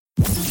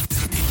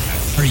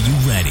Are you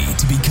ready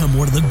to become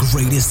one of the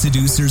greatest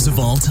seducers of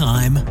all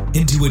time?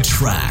 And to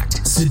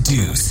attract,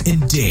 seduce,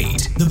 and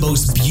date the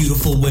most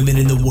beautiful women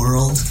in the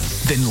world?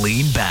 Then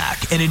lean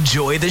back and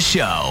enjoy the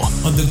show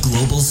on the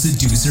Global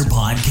Seducer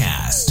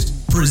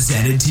Podcast,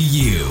 presented to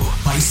you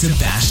by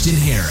Sebastian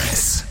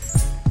Harris.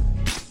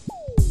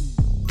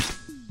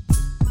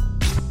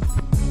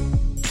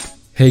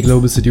 Hey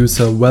Global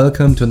Seducer,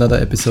 welcome to another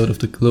episode of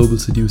the Global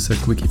Seducer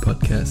Quickie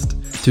Podcast.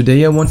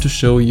 Today I want to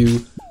show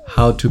you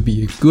how to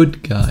be a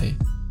good guy,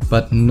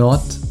 but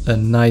not a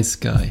nice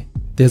guy.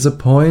 There's a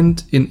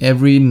point in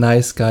every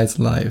nice guy's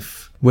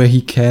life where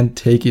he can't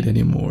take it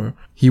anymore.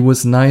 He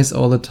was nice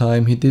all the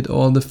time, he did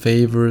all the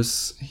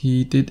favors,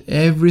 he did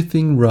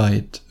everything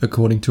right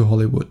according to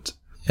Hollywood.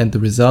 And the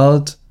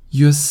result?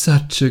 You're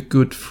such a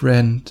good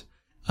friend.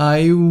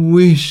 I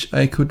wish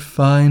I could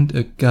find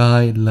a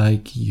guy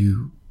like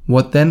you.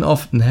 What then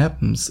often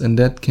happens, and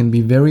that can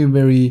be very,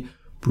 very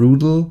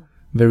brutal,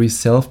 very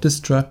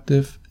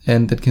self-destructive,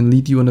 and that can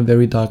lead you on a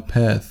very dark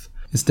path,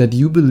 is that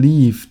you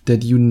believe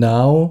that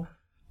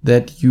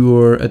that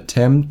your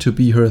attempt to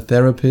be her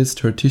therapist,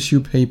 her tissue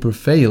paper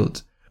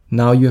failed.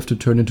 Now you have to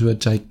turn into a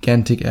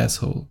gigantic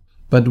asshole.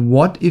 But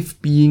what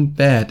if being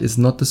bad is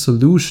not the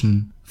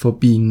solution for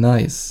being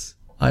nice?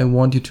 I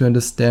want you to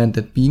understand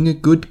that being a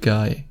good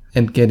guy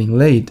and getting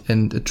laid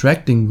and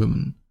attracting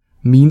women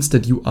means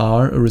that you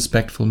are a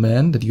respectful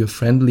man, that you're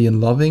friendly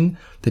and loving,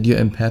 that you're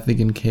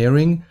empathic and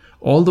caring.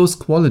 All those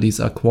qualities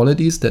are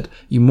qualities that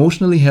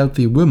emotionally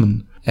healthy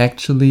women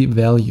actually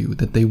value,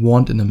 that they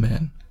want in a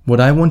man. What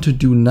I want to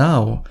do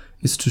now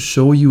is to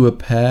show you a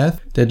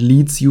path that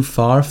leads you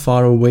far,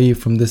 far away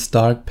from this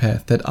dark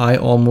path that I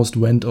almost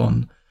went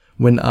on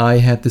when I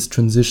had this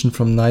transition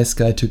from nice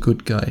guy to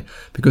good guy.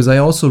 Because I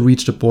also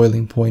reached a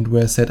boiling point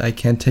where I said I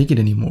can't take it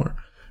anymore.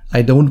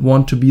 I don't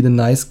want to be the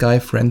nice guy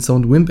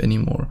friend-zoned wimp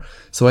anymore.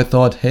 So I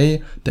thought,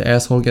 hey, the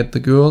asshole get the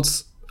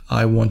girls,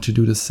 I want to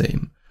do the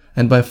same.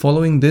 And by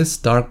following this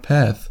dark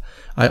path,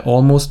 I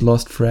almost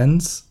lost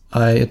friends,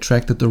 I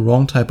attracted the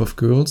wrong type of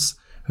girls,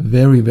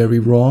 very, very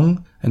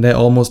wrong, and I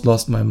almost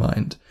lost my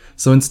mind.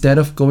 So instead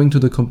of going to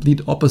the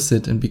complete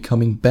opposite and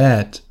becoming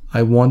bad,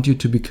 I want you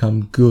to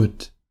become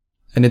good.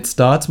 And it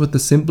starts with the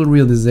simple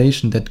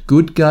realization that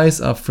good guys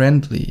are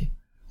friendly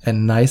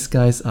and nice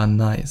guys are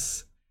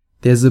nice.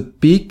 There's a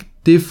big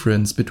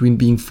difference between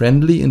being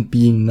friendly and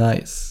being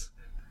nice.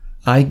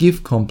 I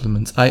give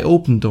compliments, I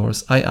open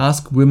doors, I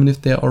ask women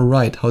if they're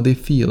alright, how they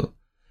feel.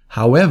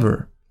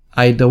 However,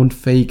 I don't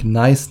fake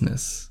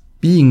niceness.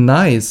 Being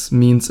nice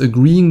means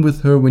agreeing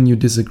with her when you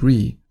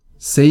disagree,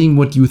 saying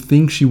what you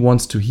think she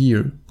wants to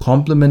hear,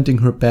 complimenting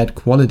her bad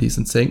qualities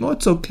and saying, oh,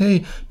 it's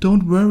okay,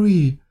 don't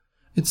worry,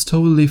 it's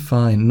totally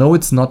fine. No,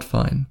 it's not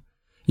fine.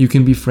 You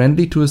can be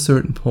friendly to a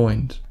certain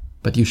point,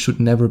 but you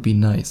should never be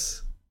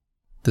nice.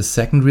 The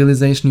second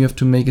realization you have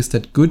to make is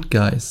that good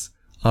guys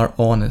are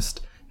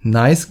honest.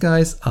 Nice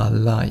guys are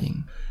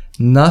lying.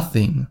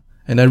 Nothing,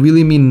 and I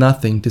really mean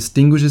nothing,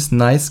 distinguishes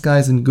nice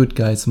guys and good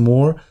guys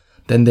more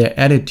than their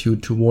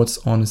attitude towards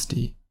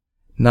honesty.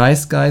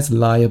 Nice guys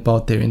lie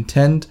about their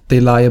intent,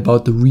 they lie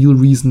about the real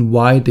reason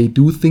why they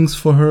do things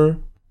for her.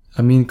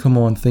 I mean, come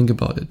on, think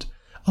about it.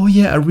 Oh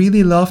yeah, I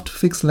really love to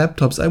fix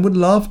laptops, I would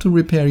love to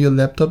repair your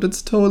laptop,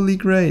 it's totally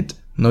great.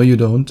 No, you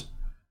don't.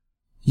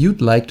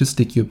 You'd like to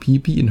stick your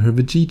pee-pee in her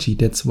vajayjay,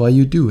 that's why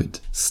you do it.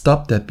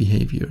 Stop that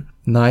behavior.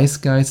 Nice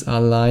guys are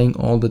lying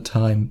all the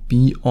time.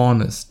 Be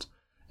honest.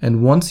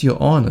 And once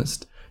you're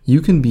honest,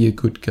 you can be a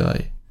good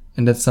guy.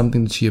 And that's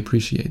something that she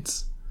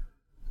appreciates.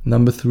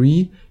 Number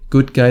 3,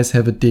 good guys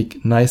have a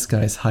dick. Nice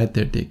guys hide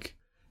their dick.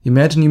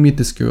 Imagine you meet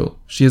this girl.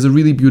 She has a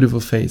really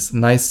beautiful face,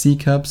 nice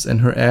C-cups,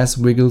 and her ass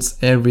wiggles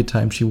every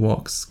time she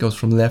walks. Goes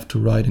from left to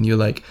right and you're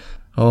like,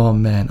 oh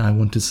man, I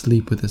want to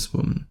sleep with this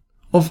woman.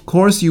 Of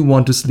course you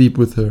want to sleep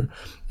with her.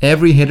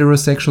 Every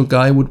heterosexual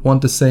guy would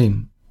want the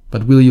same.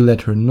 But will you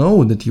let her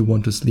know that you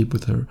want to sleep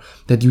with her,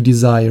 that you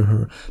desire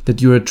her,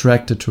 that you're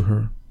attracted to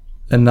her?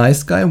 A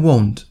nice guy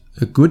won't.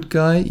 A good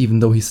guy, even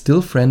though he's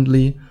still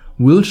friendly,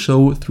 will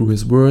show through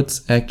his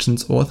words,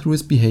 actions, or through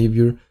his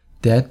behavior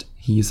that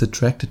he is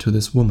attracted to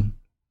this woman.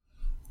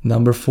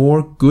 Number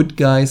 4, good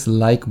guys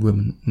like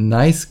women.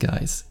 Nice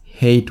guys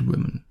hate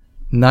women.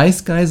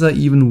 Nice guys are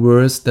even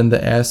worse than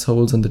the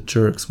assholes and the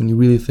jerks when you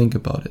really think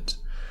about it.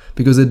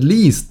 Because at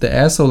least the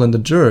asshole and the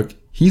jerk,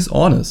 he's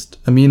honest.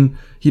 I mean,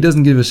 he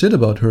doesn't give a shit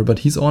about her, but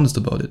he's honest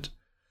about it.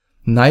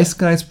 Nice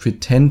guys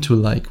pretend to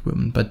like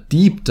women, but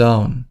deep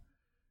down,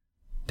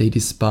 they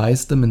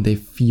despise them and they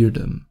fear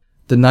them.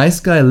 The nice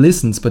guy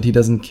listens, but he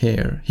doesn't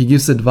care. He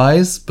gives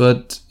advice,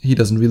 but he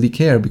doesn't really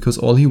care because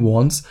all he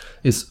wants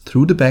is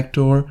through the back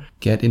door,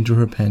 get into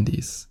her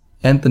panties.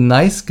 And the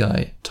nice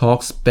guy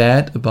talks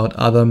bad about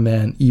other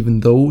men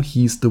even though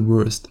he's the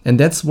worst. And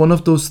that's one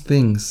of those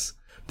things.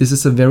 This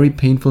is a very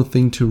painful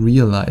thing to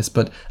realize,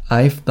 but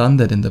I've done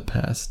that in the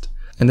past.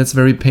 And that's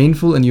very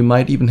painful and you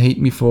might even hate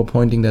me for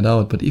pointing that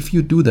out. But if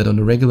you do that on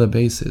a regular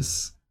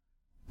basis,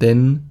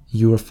 then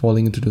you are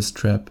falling into this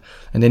trap.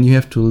 And then you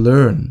have to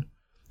learn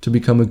to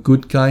become a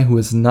good guy who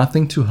has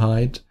nothing to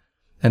hide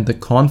and the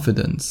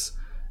confidence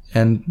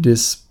and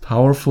this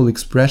powerful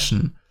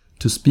expression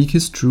to speak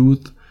his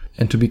truth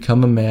and to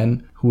become a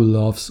man who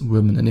loves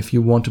women. And if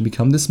you want to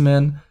become this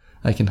man,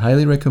 I can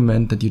highly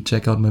recommend that you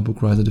check out my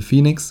book Rise of the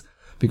Phoenix,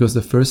 because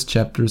the first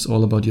chapter is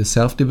all about your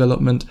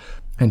self-development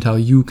and how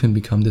you can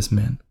become this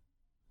man.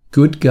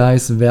 Good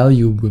guys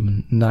value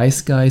women. Nice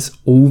guys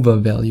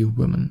overvalue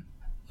women.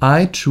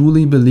 I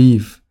truly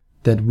believe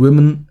that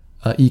women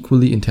are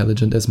equally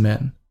intelligent as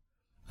men.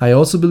 I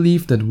also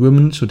believe that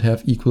women should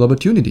have equal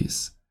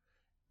opportunities.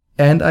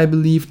 And I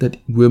believe that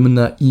women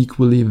are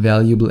equally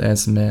valuable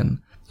as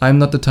men. I'm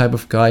not the type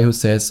of guy who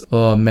says,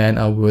 oh, men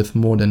are worth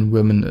more than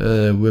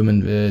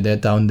women, they're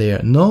down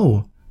there.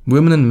 No,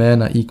 women and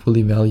men are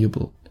equally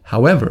valuable.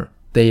 However,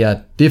 they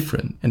are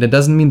different. And that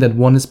doesn't mean that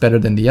one is better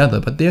than the other,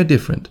 but they are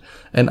different.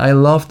 And I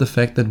love the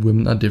fact that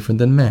women are different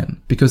than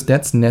men, because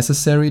that's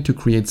necessary to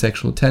create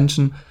sexual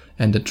tension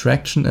and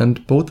attraction,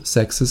 and both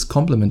sexes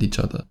complement each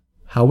other.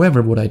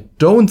 However, what I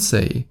don't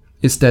say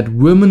is that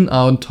women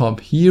are on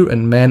top here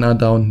and men are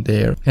down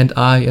there. And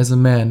I, as a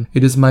man,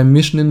 it is my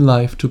mission in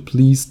life to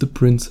please the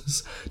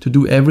princess, to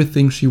do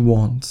everything she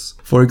wants.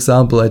 For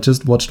example, I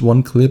just watched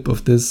one clip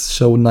of this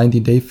show 90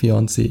 Day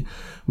Fiancé,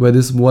 where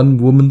this one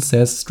woman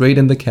says straight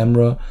in the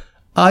camera,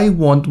 I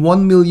want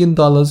 $1 million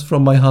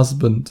from my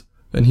husband.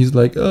 And he's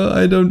like,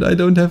 I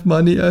don't have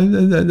money.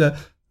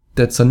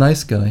 That's a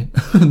nice guy.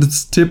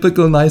 That's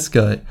typical nice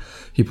guy.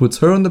 He puts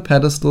her on the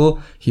pedestal,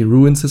 he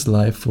ruins his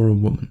life for a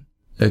woman.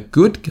 A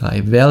good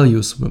guy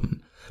values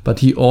women, but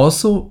he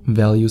also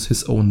values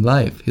his own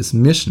life, his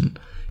mission,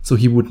 so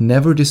he would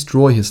never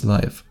destroy his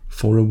life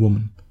for a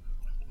woman.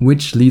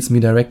 Which leads me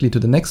directly to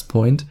the next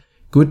point.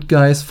 Good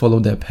guys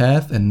follow their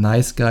path and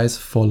nice guys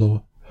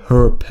follow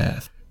her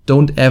path.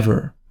 Don't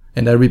ever,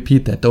 and I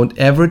repeat that, don't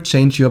ever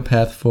change your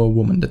path for a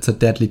woman. That's a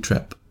deadly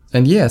trap.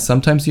 And yeah,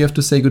 sometimes you have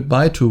to say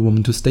goodbye to a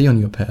woman to stay on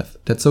your path.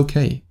 That's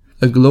okay.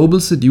 A global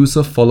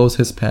seducer follows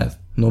his path,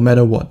 no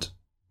matter what.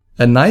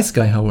 A nice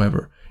guy,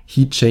 however,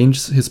 he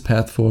changes his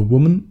path for a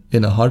woman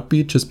in a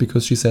heartbeat just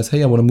because she says,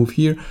 hey, I want to move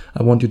here.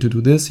 I want you to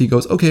do this. He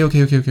goes, okay.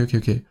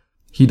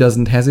 He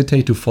doesn't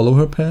hesitate to follow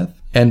her path.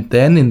 And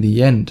then in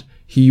the end,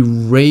 he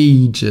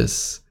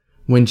rages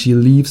when she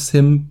leaves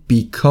him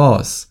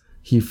because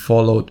he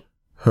followed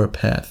her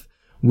path,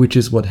 which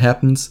is what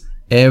happens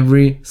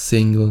every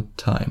single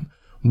time.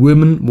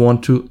 Women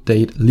want to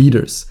date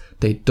leaders.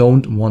 They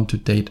don't want to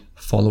date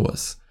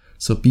followers.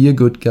 So be a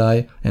good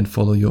guy and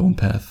follow your own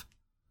path.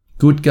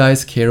 Good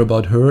guys care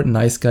about her,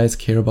 nice guys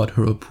care about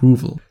her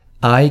approval.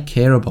 I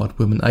care about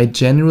women. I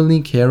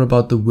genuinely care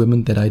about the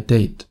women that I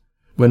date.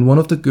 When one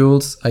of the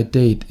girls I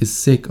date is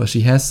sick or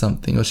she has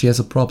something or she has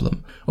a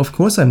problem, of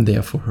course I'm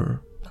there for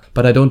her.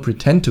 But I don't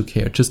pretend to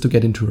care just to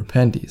get into her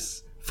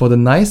panties. For the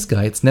nice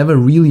guy, it's never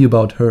really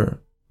about her.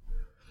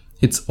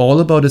 It's all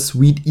about a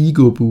sweet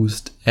ego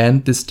boost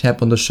and this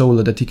tap on the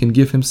shoulder that he can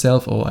give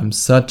himself, oh, I'm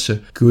such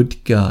a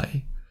good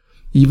guy.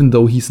 Even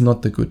though he's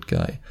not the good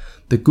guy.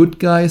 The good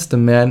guy is the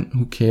man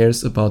who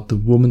cares about the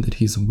woman that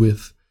he's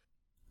with.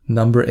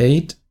 Number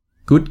 8.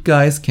 Good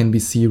guys can be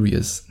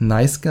serious.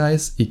 Nice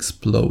guys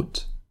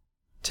explode.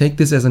 Take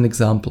this as an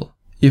example.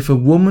 If a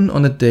woman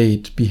on a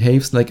date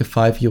behaves like a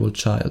 5-year-old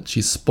child,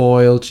 she's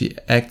spoiled, she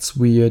acts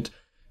weird,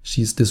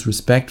 she's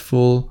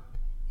disrespectful,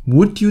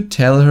 would you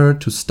tell her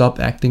to stop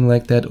acting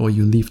like that or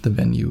you leave the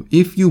venue?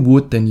 If you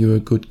would, then you're a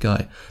good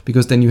guy.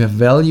 Because then you have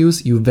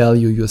values, you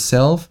value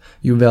yourself,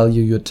 you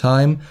value your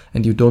time,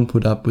 and you don't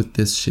put up with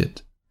this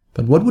shit.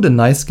 But what would a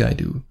nice guy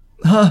do?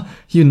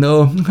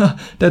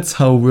 That's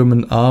how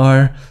women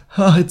are.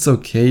 It's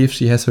okay if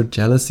she has her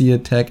jealousy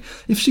attack,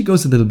 if she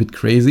goes a little bit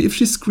crazy, if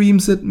she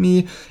screams at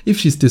me, if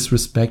she's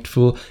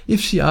disrespectful, if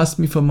she asks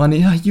me for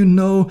money.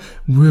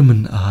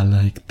 Women are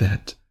like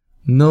that.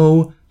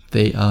 No,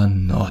 they are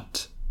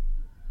not.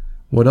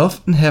 What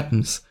often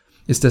happens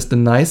is that the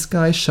nice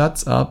guy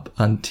shuts up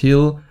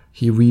until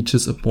he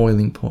reaches a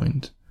boiling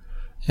point.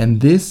 And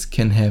this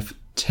can have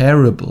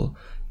terrible,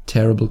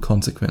 terrible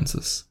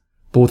consequences.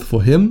 Both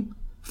for him,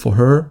 for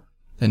her,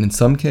 and in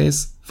some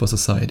case, for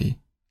society.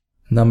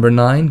 Number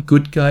 9,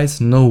 good guys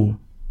know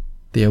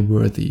they're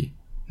worthy.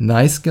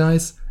 Nice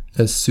guys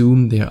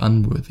assume they're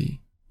unworthy.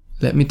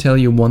 Let me tell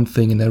you one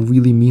thing, and I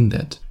really mean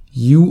that.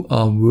 You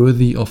are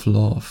worthy of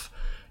love.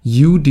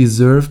 You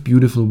deserve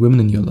beautiful women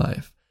in your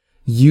life.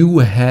 You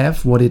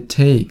have what it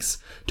takes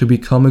to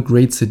become a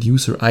great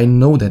seducer. I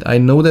know that. I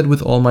know that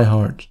with all my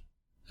heart.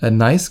 A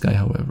nice guy,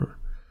 however,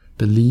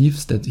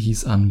 believes that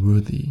he's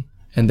unworthy.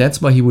 And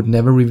that's why he would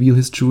never reveal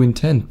his true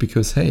intent,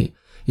 because hey,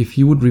 if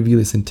he would reveal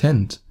his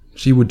intent,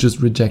 she would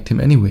just reject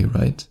him anyway,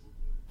 right?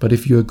 But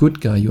if you're a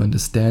good guy, you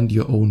understand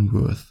your own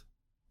worth.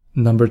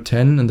 Number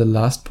 10, and the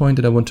last point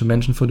that I want to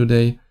mention for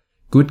today,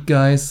 good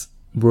guys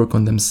work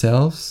on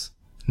themselves,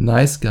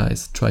 nice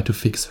guys try to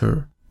fix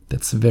her.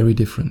 That's very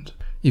different.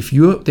 If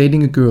you're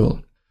dating a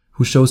girl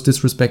who shows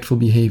disrespectful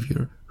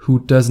behavior,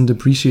 who doesn't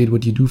appreciate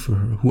what you do for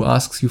her, who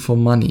asks you for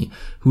money,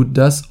 who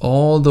does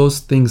all those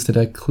things that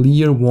are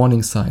clear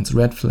warning signs,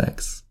 red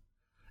flags,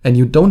 and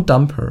you don't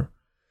dump her,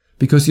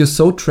 Because you're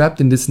so trapped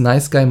in this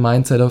nice guy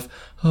mindset of,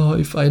 oh,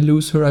 if I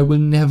lose her, I will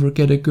never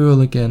get a girl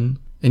again.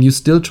 And you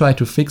still try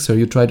to fix her.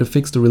 You try to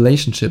fix the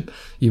relationship,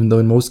 even though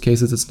in most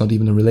cases it's not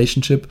even a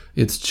relationship.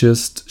 It's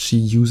just she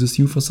uses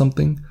you for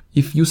something.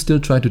 If you still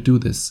try to do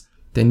this,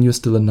 then you're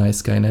still a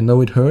nice guy. And I know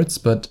it hurts,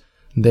 but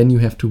then you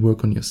have to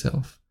work on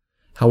yourself.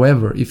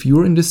 However, if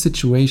you're in this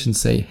situation,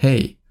 say,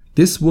 hey,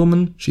 this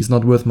woman, she's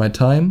not worth my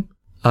time.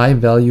 I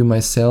value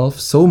myself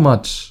so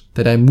much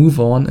that I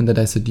move on and that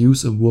I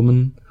seduce a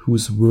woman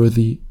who's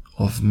worthy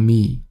of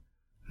me.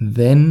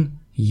 Then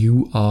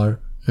you are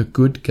a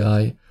good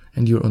guy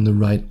and you're on the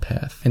right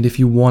path. And if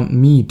you want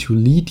me to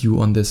lead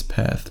you on this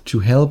path, to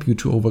help you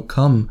to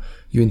overcome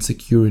your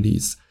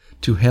insecurities,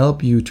 to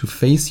help you to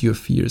face your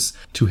fears,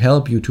 to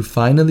help you to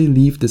finally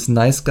leave this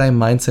nice guy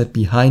mindset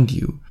behind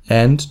you,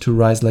 and to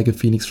rise like a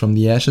phoenix from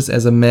the ashes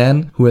as a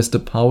man who has the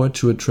power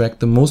to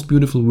attract the most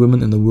beautiful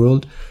women in the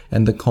world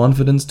and the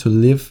confidence to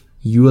live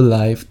your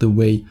life the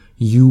way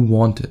you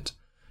want it.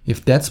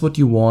 If that's what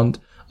you want,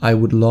 I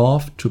would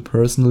love to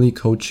personally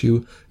coach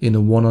you in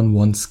a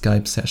one-on-one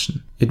Skype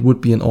session. It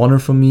would be an honor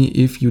for me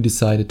if you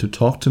decided to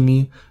talk to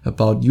me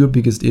about your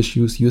biggest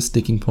issues, your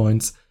sticking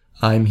points.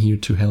 I'm here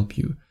to help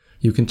you.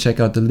 You can check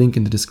out the link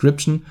in the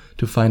description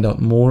to find out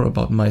more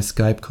about my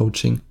Skype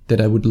coaching that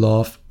I would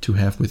love to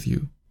have with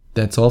you.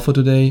 That's all for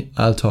today.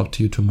 I'll talk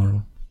to you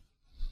tomorrow.